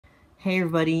Hey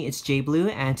everybody, it's Jay Blue,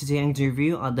 and today I'm going to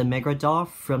review on the Megara Doll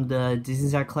from the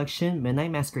Disney Heroines Collection Midnight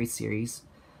Masquerade series.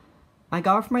 I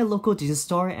got her from my local Disney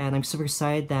store, and I'm super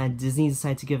excited that Disney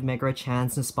decided to give Megara a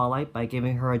chance in the spotlight by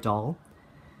giving her a doll.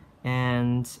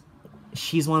 And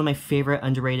she's one of my favorite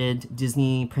underrated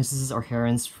Disney princesses or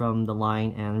heroines from the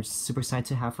line, and I'm just super excited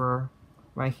to have her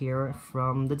right here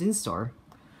from the Disney store.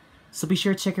 So be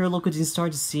sure to check your local Disney store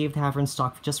to see if they have her in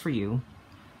stock just for you.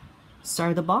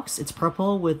 Starting with the box, it's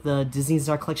purple with the Disney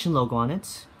Heroines Collection logo on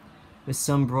it, with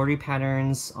some embroidery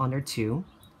patterns on there too.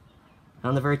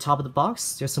 On the very top of the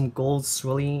box, there's some gold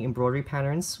swirly embroidery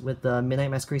patterns with the Midnight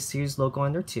Masquerade series logo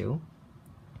on there too.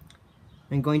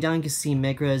 And going down, you can see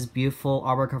Megara's beautiful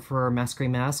artwork of her Masquerade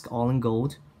mask, all in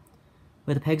gold,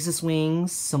 with the Pegasus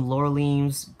wings, some laurel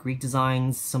leaves, Greek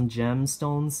designs, some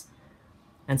gemstones,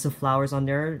 and some flowers on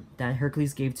there that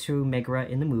Hercules gave to Megara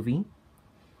in the movie.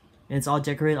 And it's all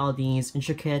decorated, all these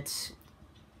intricate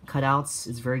cutouts.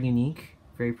 It's very unique,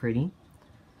 very pretty.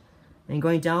 And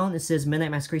going down, it says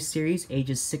Midnight Masquerade series,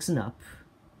 ages 6 and up.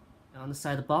 On the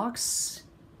side of the box,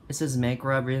 it says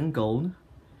Megara written in gold. And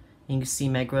you can see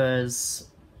Megara's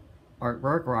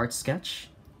artwork or art sketch.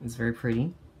 It's very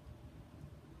pretty.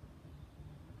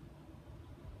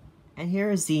 And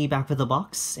here is the back of the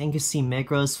box. And you can see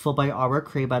Megara's full body artwork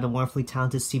created by the wonderfully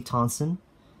talented Steve Thompson.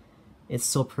 It's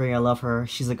so pretty, I love her,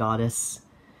 she's a goddess.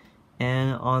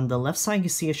 And on the left side, you can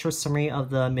see a short summary of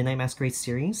the Midnight Masquerade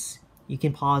series. You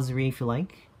can pause and read if you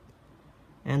like.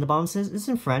 And the bottom says, it's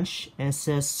in French, and it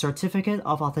says, Certificate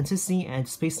of Authenticity and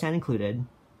Display Stand included.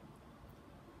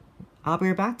 I'll be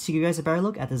right back to give you guys a better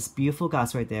look at this beautiful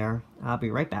goddess right there. I'll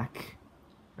be right back.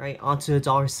 Alright, onto the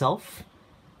doll herself.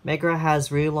 Megara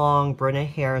has really long brunette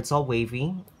hair, it's all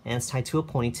wavy, and it's tied to a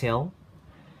ponytail.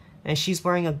 And she's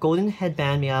wearing a golden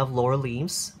headband made out of laurel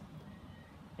leaves.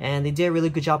 And they did a really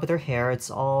good job with her hair.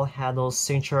 It's all had those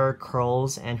signature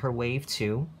curls and her wave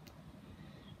too.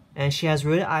 And she has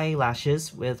rooted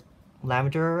eyelashes with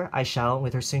lavender eyeshadow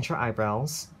with her signature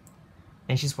eyebrows.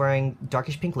 And she's wearing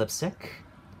darkish pink lipstick.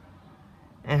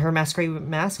 And her masquerade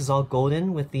mask is all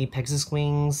golden with the Pegasus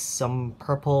wings, some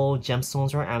purple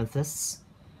gemstones or amethysts,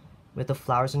 with the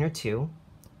flowers on her too.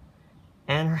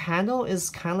 And her handle is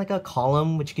kind of like a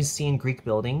column, which you can see in Greek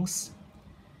buildings.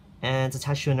 And it's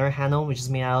attached to another handle, which is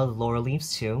made out of laurel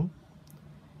leaves too.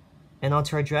 And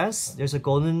onto her dress, there's a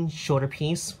golden shoulder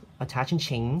piece attaching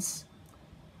chains.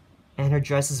 And her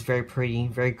dress is very pretty,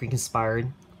 very Greek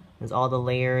inspired. There's all the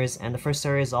layers, and the first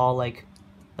area is all like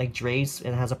drapes,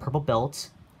 and it has a purple belt.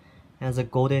 And has a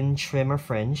golden trim or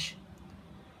fringe.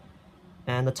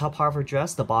 And the top part of her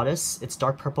dress, the bodice, it's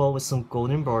dark purple with some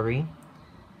golden embroidery.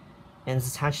 And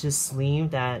it's attached to this sleeve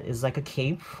that is like a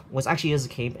cape. Well, it actually is a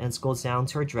cape, and it goes down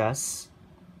to her dress.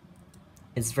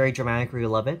 It's very dramatic, really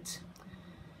love it.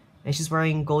 And she's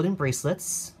wearing golden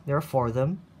bracelets. There are 4 of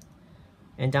them.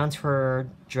 And down to her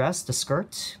dress, the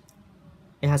skirt.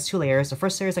 It has 2 layers. The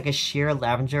first layer is like a sheer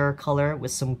lavender color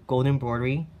with some golden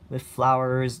embroidery, with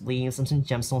flowers, leaves, and some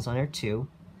gemstones on there too.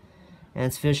 And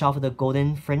it's finished off with a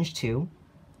golden fringe too.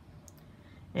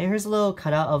 And here's a little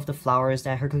cutout of the flowers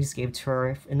that Hercules gave to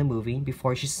her in the movie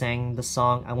before she sang the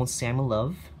song I Won't Say I'm in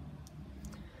Love.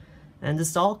 And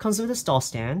this doll comes with this doll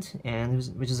stand,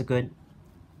 which is a good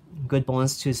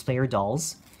bonus to display your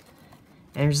dolls.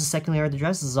 And here's the second layer of the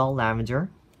dress. This is all lavender.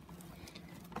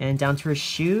 And down to her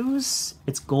shoes,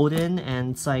 it's golden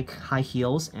and it's like high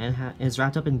heels and is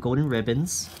wrapped up in golden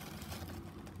ribbons.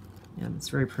 Yeah, it's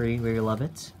very pretty, really love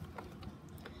it.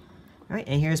 Alright,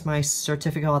 and here's my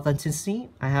certificate of authenticity.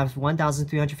 I have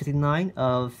 1,359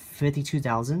 of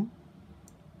 52,000.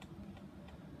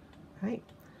 Alright,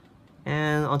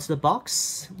 and onto the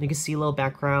box, you can see a little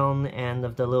background and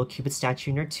of the little Cupid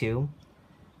statue in there too.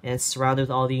 And it's surrounded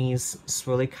with all these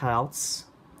swirly cutouts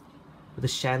with a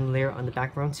chandelier on the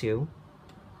background too.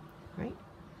 Right.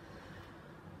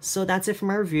 So that's it for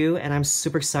my review, and I'm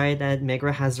super excited that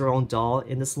Megara has her own doll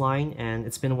in this line, and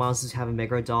it's been a while since we have a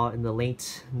Megara doll in the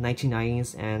late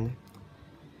 1990s, and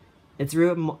it's a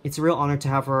real honor to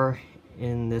have her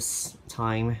in this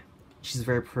time. She's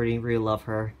very pretty, really love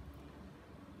her.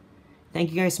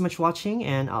 Thank you guys so much for watching,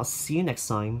 and I'll see you next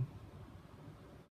time.